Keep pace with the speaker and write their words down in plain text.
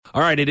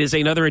All right, it is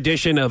another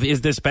edition of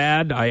Is This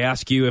Bad? I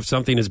ask you if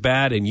something is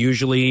bad, and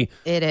usually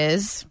it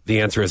is.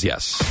 The answer is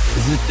yes.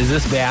 Is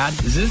this bad?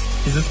 Is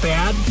this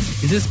bad?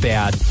 Is this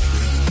bad?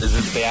 Is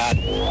this bad?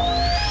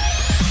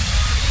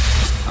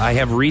 I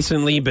have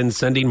recently been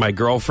sending my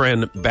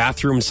girlfriend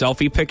bathroom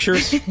selfie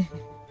pictures.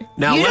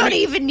 Now, you don't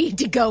even need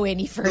to go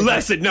any further.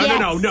 Listen, no,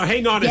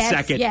 hang on a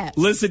second. Yes.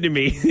 Listen to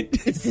me.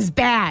 This is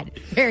bad.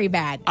 Very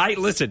bad.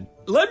 Listen,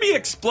 let me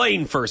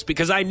explain first,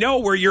 because I know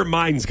where your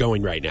mind's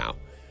going right now.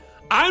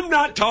 I'm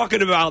not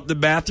talking about the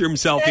bathroom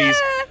selfies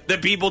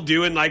that people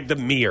do in like the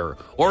mirror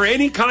or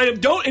any kind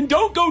of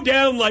don't go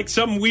down like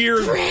some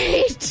weird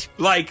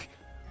like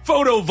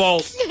photo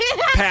vault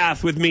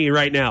path with me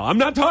right now. I'm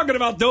not talking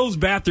about those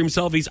bathroom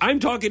selfies.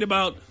 I'm talking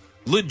about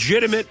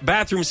legitimate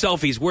bathroom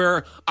selfies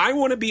where I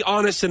want to be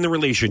honest in the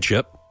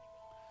relationship.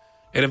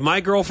 And if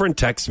my girlfriend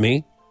texts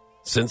me,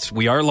 since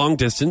we are long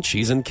distance,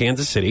 she's in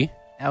Kansas City.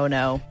 Oh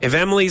no. If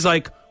Emily's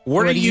like,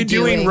 what are you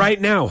doing right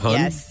now, hun?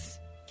 Yes.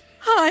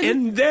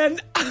 And then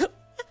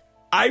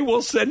I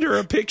will send her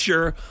a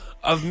picture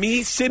of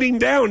me sitting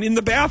down in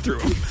the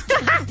bathroom.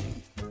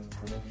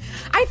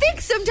 I think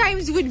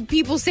sometimes when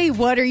people say,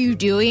 what are you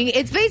doing?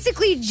 It's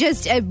basically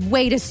just a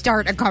way to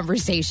start a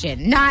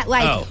conversation. Not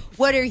like,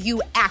 what are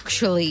you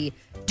actually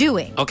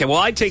doing? Okay, well,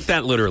 I take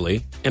that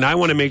literally. And I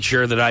want to make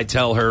sure that I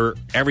tell her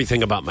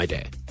everything about my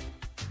day.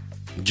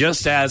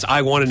 Just as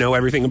I want to know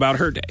everything about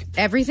her day.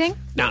 Everything?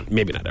 No,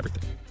 maybe not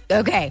everything.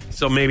 Okay.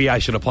 So maybe I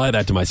should apply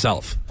that to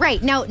myself. Right.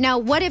 Now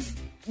what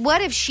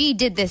if she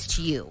did this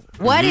to you?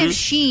 What if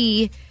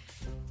she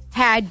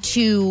had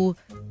to,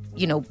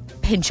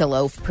 pinch a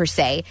loaf per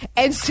se,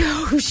 and so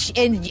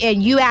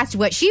and you asked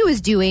what she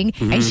was doing,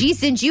 and she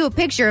sent you a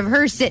picture of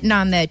her sitting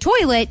on the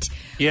toilet?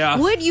 Yeah.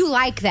 Would you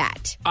like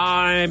that?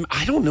 I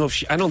don't know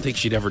I don't think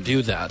she'd ever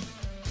do that.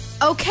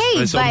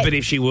 Okay, but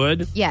if she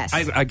would, yes,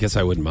 I guess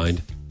I wouldn't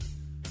mind.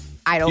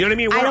 I don't. You know what I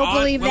mean? I don't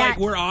believe that.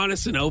 We're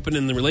honest and open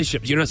in the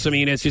relationship. You know what I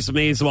mean? It's just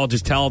may as well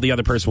just tell the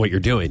other person what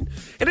you're doing,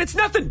 and it's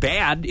nothing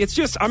bad. It's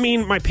just,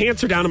 my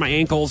pants are down to my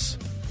ankles.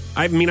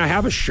 I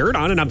have a shirt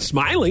on and I'm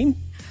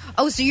smiling.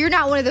 Oh, so you're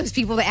not one of those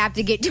people that have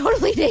to get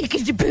totally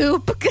naked to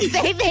poop, because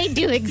they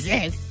do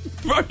exist.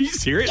 Are you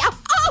serious? Yeah.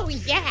 Oh,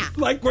 yeah.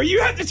 Like where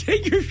you have to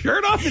take your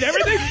shirt off and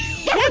everything?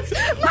 Yes,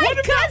 my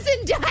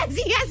cousin does.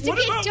 He has to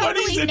get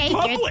totally naked.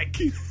 Public?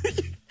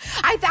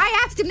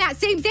 I asked him that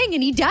same thing,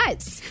 and he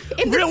does.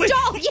 In the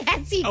stall,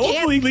 yes, he can.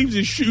 Hopefully he leaves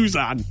his shoes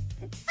on.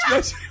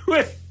 Okay,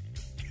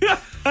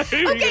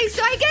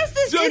 so I guess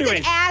this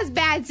isn't as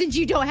bad since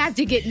you don't have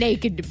to get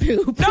naked to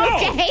poop. No,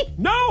 okay?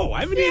 No.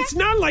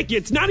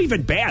 It's not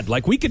even bad.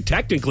 Like, we could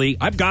technically,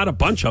 I've got a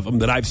bunch of them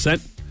that I've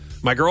sent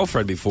my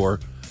girlfriend before.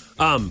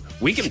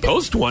 We can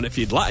post one if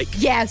you'd like.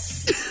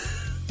 Yes.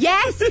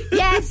 Yes.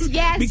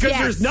 Because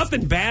there's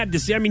nothing bad to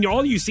see.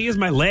 All you see is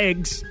my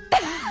legs.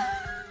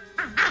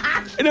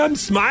 And I'm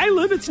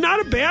smiling. It's not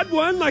a bad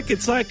one. Like,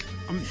 it's like,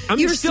 I'm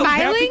You're still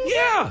smiling? Happy.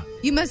 Yeah.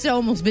 You must have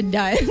almost been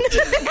done.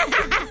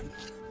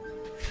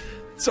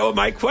 So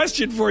my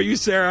question for you,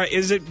 Sarah,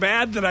 is it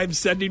bad that I'm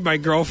sending my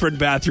girlfriend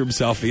bathroom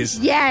selfies?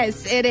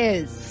 Yes, it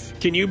is.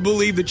 Can you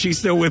believe that she's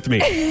still with me?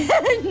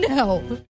 No.